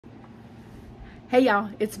Hey y'all,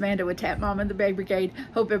 it's Amanda with Tap Mom and the Baby Brigade.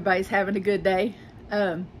 Hope everybody's having a good day.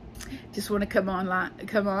 Just want to come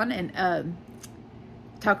on and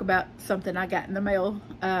talk about something I got in the mail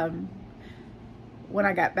when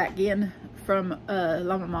I got back in from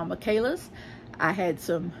Llama Mama Kayla's. I had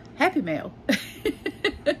some Happy Mail.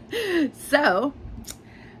 So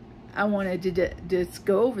I wanted to just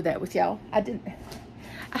go over that with y'all. I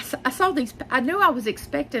saw these. I knew I was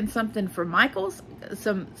expecting something from Michael's,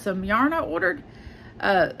 some yarn I ordered,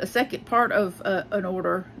 a second part of an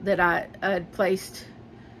order that I had placed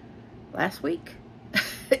last week.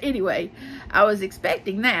 Anyway, I was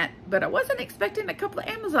expecting that, but I wasn't expecting a couple of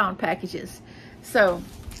Amazon packages. So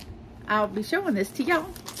I'll be showing this to y'all.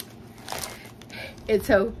 And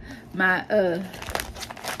so my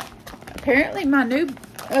apparently my new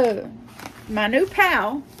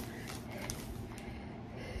pal.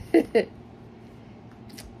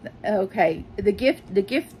 Okay, the gift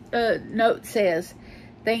note says,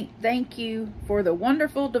 thank you for the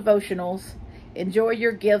wonderful devotionals. Enjoy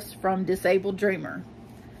your gifts from Disabled Dreamer.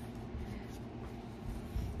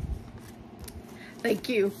 Thank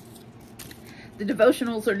you. The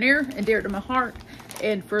devotionals are near and dear to my heart.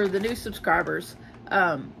 And for the new subscribers,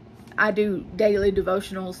 I do daily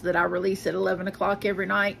devotionals that I release at 11 o'clock every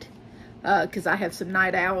night. Because I have some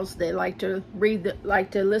night owls that like to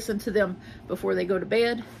listen to them before they go to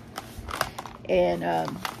bed. And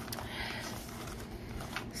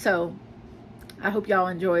so I hope y'all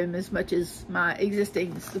enjoy them as much as my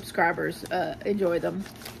existing subscribers enjoy them.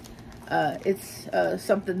 It's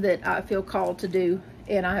something that I feel called to do,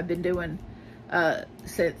 and I have been doing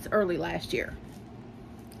since early last year.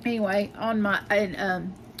 Anyway,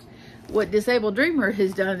 what Disabled Dreamer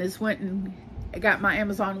has done is went and got my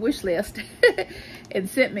Amazon wish list and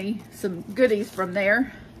sent me some goodies from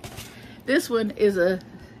there. This one is a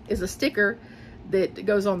sticker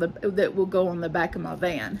that will go on the back of my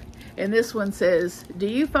van. And this one says, "Do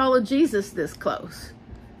you follow Jesus this close?"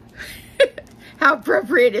 How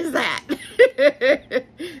appropriate is that?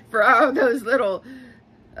 For all those little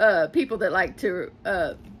people that like to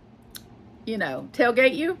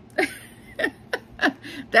tailgate you.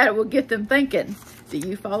 That will get them thinking, do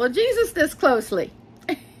you follow Jesus this closely?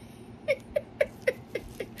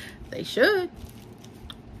 They should.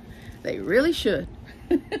 They really should.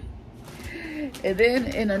 And then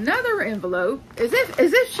in another envelope, as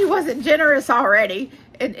if she wasn't generous already,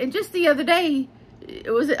 and just the other day,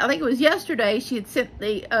 I think it was yesterday, she had sent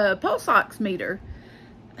the pulse ox meter.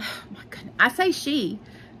 Oh my goodness. I say she,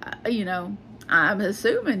 I'm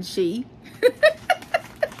assuming she.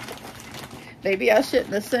 Maybe I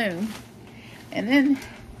shouldn't assume. And then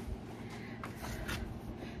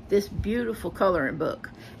this beautiful coloring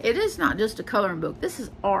book. It is not just a coloring book. This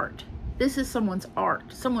is art. This is someone's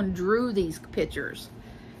art. Someone drew these pictures.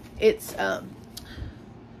 It's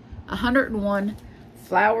 101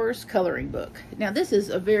 Flowers coloring book. Now this is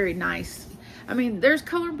a very nice, there's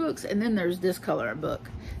coloring books and then there's this coloring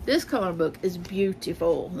book. This coloring book is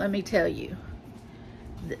beautiful. Let me tell you.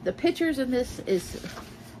 The pictures in this is,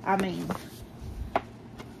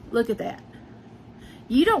 look at that.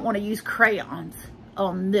 You don't want to use crayons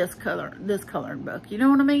on this coloring book. You know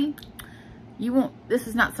what I mean? This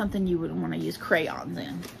is not something you would want to use crayons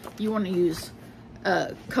in. You want to use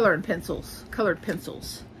colored pencils,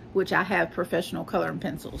 which I have professional coloring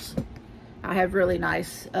pencils. I have really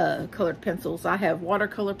nice colored pencils. I have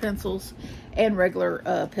watercolor pencils and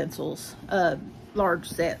regular pencils, large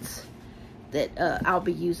sets that I'll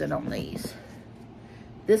be using on these.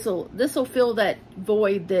 This'll fill that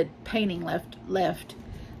void that painting left.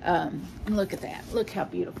 And look at that. Look how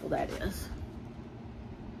beautiful that is.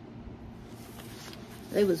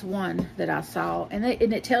 There was one that I saw, and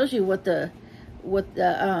it tells you what the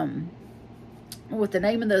name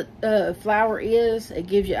of the flower is. It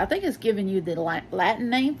gives you, I think it's giving you the Latin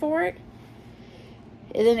name for it,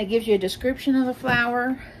 and then it gives you a description of the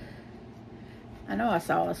flower. I know I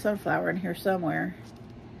saw a sunflower in here somewhere,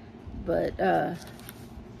 but well,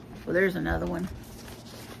 there's another one.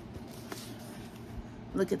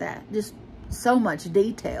 Look at that. Just so much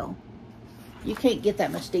detail. You can't get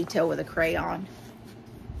that much detail with a crayon.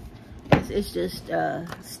 It's just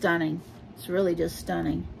stunning. It's really just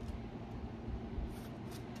stunning.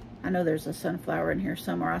 I know there's a sunflower in here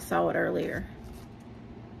somewhere. I saw it earlier.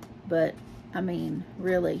 But,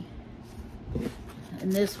 really.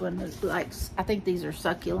 And this one is like, I think these are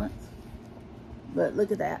succulents. But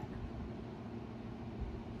look at that.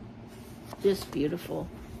 Just beautiful.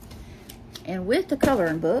 And with the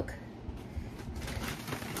coloring book,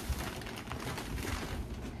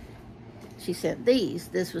 she sent these.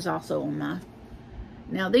 This was also on my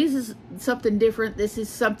Now these is something different. This is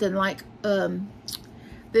something like,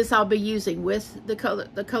 this I'll be using with the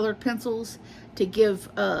colored pencils to give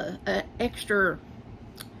an extra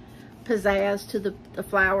pizzazz to the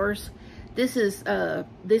flowers. This is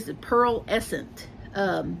pearl essence.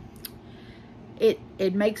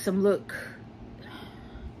 It makes them look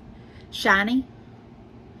shiny.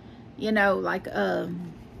 You know, like I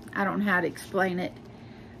don't know how to explain it,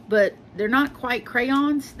 but they're not quite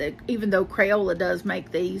crayons. Even though Crayola does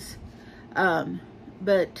make these,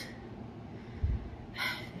 but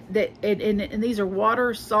and these are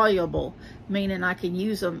water soluble, meaning I can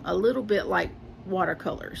use them a little bit like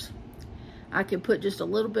watercolors. I can put just a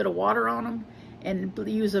little bit of water on them and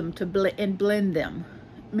use them to blend them,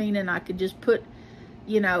 meaning I could just put,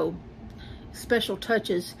 you know, special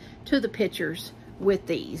touches to the pictures with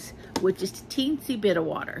these, with just a teensy bit of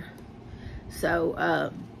water.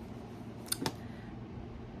 So,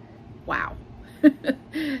 wow.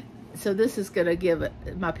 So this is going to give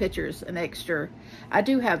my pictures an extra. I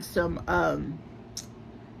do have some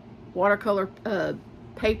watercolor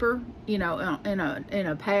paper, you know, in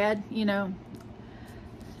a pad, you know,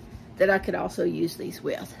 that I could also use these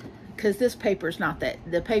with, because this paper's not that,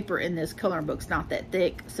 the paper in this coloring book's not that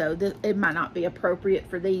thick, so it might not be appropriate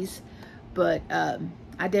for these, but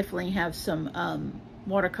I definitely have some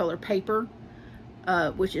watercolor paper,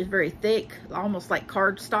 which is very thick, almost like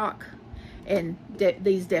cardstock, and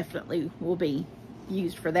these definitely will be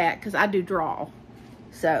used for that, because I do draw,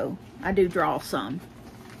 so I do draw some.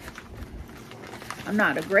 I'm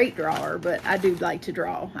not a great drawer, but I do like to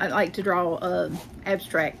draw. I like to draw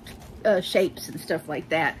abstract shapes and stuff like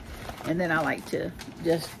that, and then I like to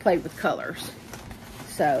just play with colors.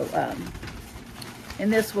 So,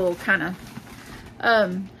 and this will kind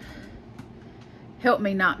of help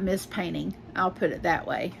me not miss painting. I'll put it that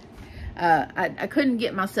way. I couldn't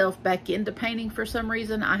get myself back into painting for some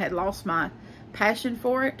reason. I had lost my passion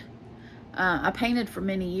for it. I painted for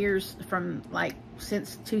many years, from like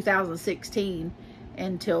since 2016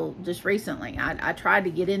 until just recently. I tried to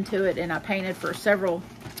get into it, and I painted for several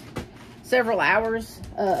hours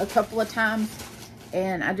a couple of times,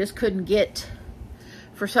 and I just couldn't get,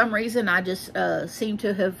 for some reason I just seemed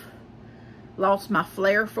to have lost my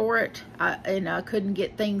flair for it. And I couldn't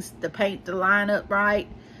get things, the paint to line up right.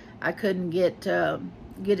 I couldn't get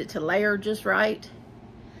it to layer just right.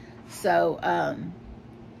 So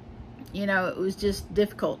you know, it was just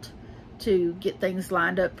difficult to get things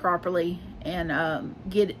lined up properly, and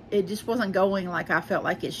it just wasn't going like I felt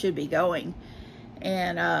like it should be going.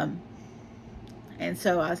 And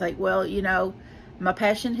so I was like, well, you know, my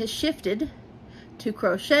passion has shifted to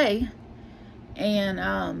crochet, and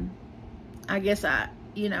I guess I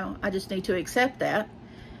just need to accept that.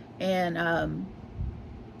 And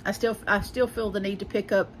I still feel the need to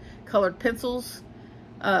pick up colored pencils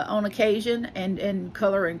on occasion, and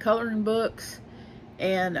color in coloring books,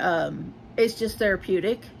 and it's just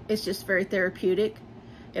therapeutic. It's just very therapeutic,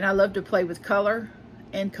 and I love to play with color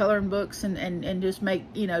and coloring books, and just make,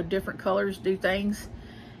 you know, different colors do things,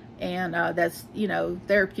 and that's, you know,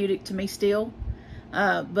 therapeutic to me still.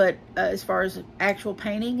 But as far as actual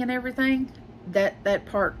painting and everything, that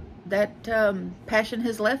passion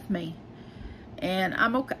has left me, and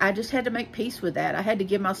I'm okay. I just had to make peace with that. I had to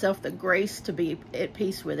give myself the grace to be at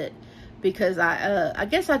peace with it, because I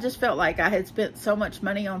guess I just felt like I had spent so much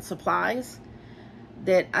money on supplies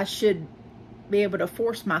that I should be able to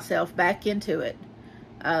force myself back into it.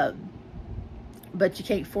 But you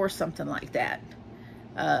can't force something like that.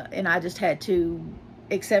 And I just had to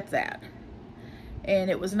accept that. And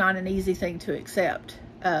it was not an easy thing to accept.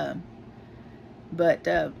 But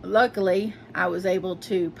luckily, I was able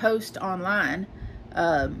to post online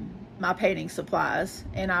my painting supplies,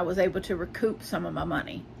 and I was able to recoup some of my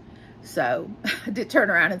money. So I did turn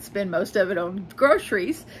around and spend most of it on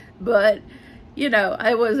groceries, but, you know,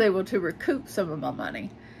 I was able to recoup some of my money.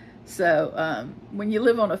 So when you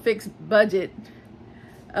live on a fixed budget,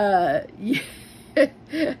 you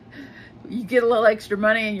get a little extra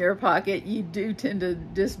money in your pocket, you do tend to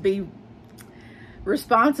just be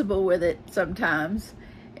responsible with it sometimes.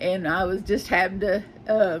 And I was just having to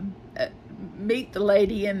meet the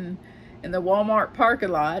lady in the Walmart parking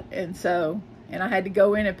lot, and I had to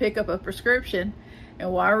go in and pick up a prescription.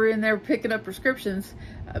 And while we were in there picking up prescriptions,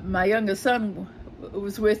 my youngest son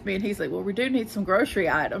was with me, and he's like, well, we do need some grocery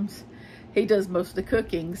items. He does most of the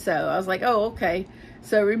cooking. So I was like, oh, okay.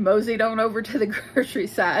 So we moseyed on over to the grocery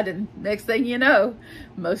side, and next thing you know,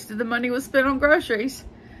 most of the money was spent on groceries.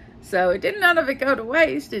 So none of it go to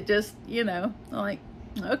waste. It just, you know, like,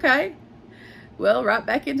 okay, well, right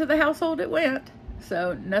back into the household it went.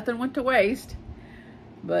 So nothing went to waste.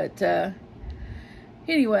 But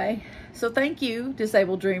Anyway, so thank you,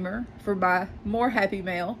 Disabled Dreamer, for my more happy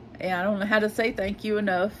mail. And I don't know how to say thank you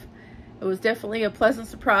enough. It was definitely a pleasant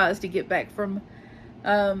surprise to get back from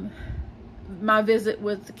my visit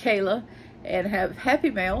with Kayla and have happy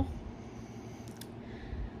mail.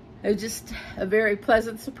 It was just a very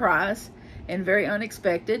pleasant surprise and very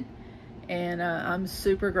unexpected. And I'm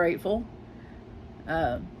super grateful.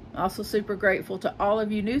 Also super grateful to all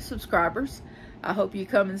of you new subscribers. I hope you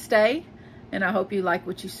come and stay, and I hope you like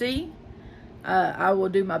what you see. I will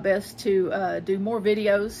do my best to do more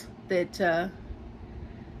videos that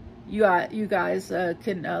you guys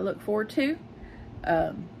can look forward to.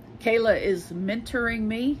 Kayla is mentoring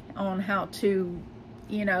me on how to,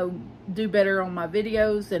 you know, do better on my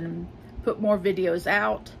videos and put more videos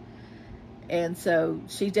out. And so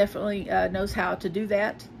she definitely knows how to do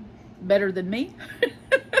that better than me.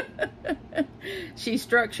 She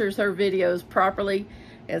structures her videos properly,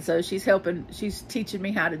 and so she's teaching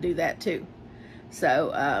me how to do that too.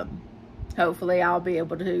 So hopefully I'll be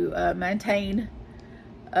able to maintain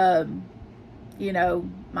you know,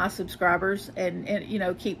 my subscribers and you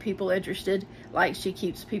know, keep people interested like she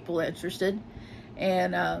keeps people interested.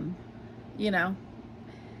 And you know,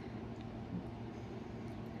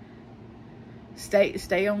 stay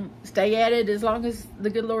at it as long as the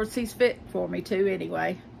good Lord sees fit for me to,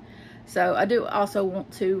 anyway. So I do also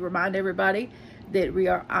want to remind everybody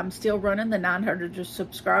that I'm still running the 900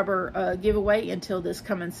 subscriber giveaway until this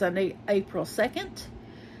coming Sunday, April 2nd.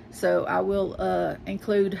 So I will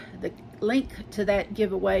include the link to that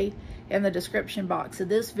giveaway in the description box of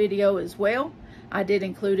this video as well. I did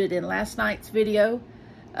include it in last night's video,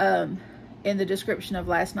 in the description of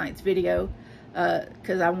last night's video,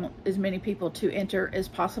 because I want as many people to enter as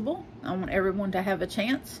possible. I want everyone to have a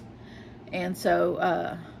chance. And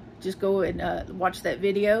so just go and watch that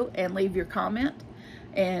video and leave your comment.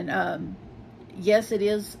 And yes, it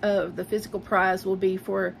is, the physical prize will be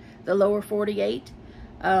for the lower 48.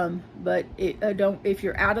 But if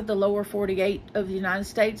you're out of the lower 48 of the United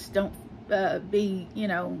States, don't be, you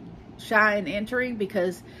know, shy in entering,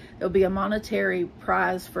 because there'll be a monetary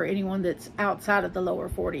prize for anyone that's outside of the lower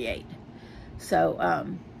 48. So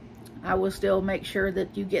I will still make sure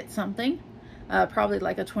that you get something, probably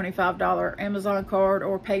like a $25 Amazon card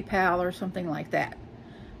or PayPal or something like that.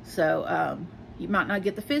 So you might not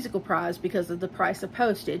get the physical prize because of the price of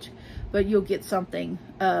postage, but you'll get something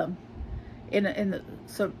in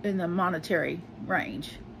the monetary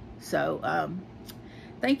range. So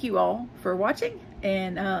thank you all for watching,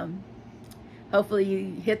 and hopefully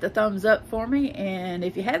you hit the thumbs up for me. And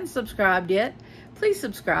if you hadn't subscribed yet, please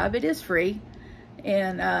subscribe. It is free.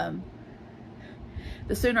 And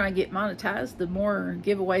the sooner I get monetized, the more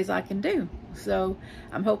giveaways I can do. So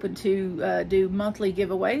I'm hoping to do monthly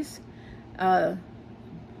giveaways,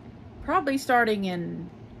 probably starting in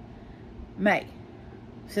May,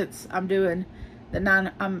 since I'm doing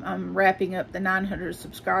I'm wrapping up the 900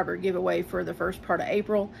 subscriber giveaway for the first part of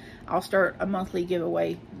April. I'll start a monthly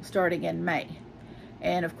giveaway starting in May.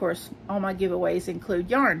 And of course, all my giveaways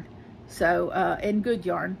include yarn, so and good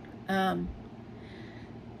yarn.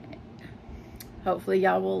 Hopefully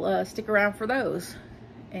y'all will stick around for those.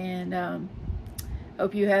 And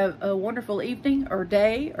hope you have a wonderful evening or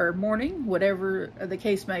day or morning, whatever the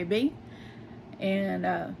case may be.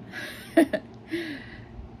 And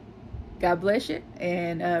God bless you.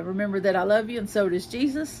 And remember that I love you, and so does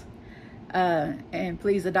Jesus. And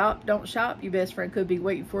please adopt, don't shop. Your best friend could be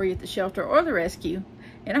waiting for you at the shelter or the rescue.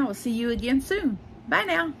 And I will see you again soon. Bye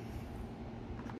now.